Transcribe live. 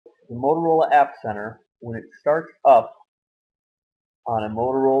the Motorola App Center, when it starts up on a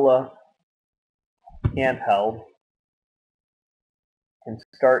Motorola handheld, can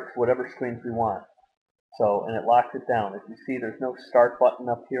start whatever screens we want. So, and it locks it down. As you see, there's no start button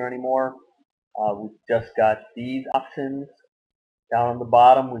up here anymore. We've just got these options down on the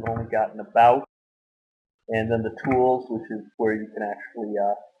bottom. We've only got an about, and then the tools, which is where you can actually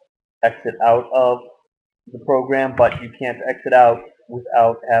exit out of the program, but you can't exit out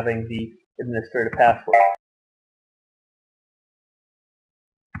without having the administrator password.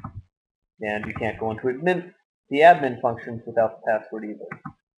 And you can't go into the admin functions without the password either.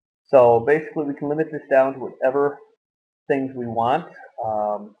 So basically we can limit this down to whatever things we want.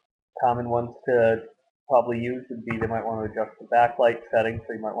 Common ones to probably use would be they might want to adjust the backlight settings,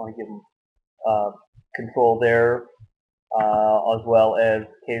 so you might want to give them control there, as well as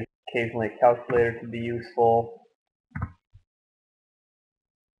occasionally a calculator can be useful.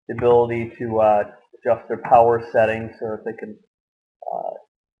 The ability to adjust their power settings so that they can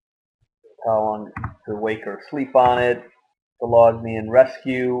how long to wake or sleep on it, the log me and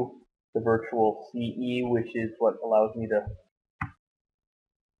rescue, the virtual CE, which is what allows me to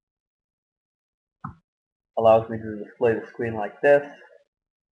display the screen like this,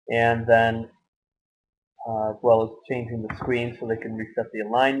 and then as well as changing the screen so they can reset the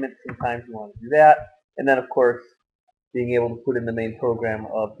alignment. Sometimes you want to do that, and then of course being able to put in the main program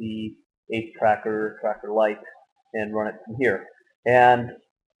of the Trakker Lite and run it from here. And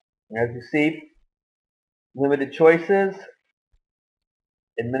as you see, limited choices.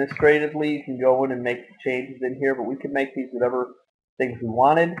 Administratively, you can go in and make changes in here, but we can make these whatever things we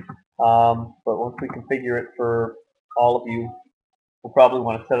wanted. But once we configure it for all of you, we'll probably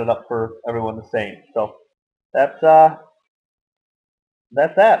want to set it up for everyone the same. So that's that.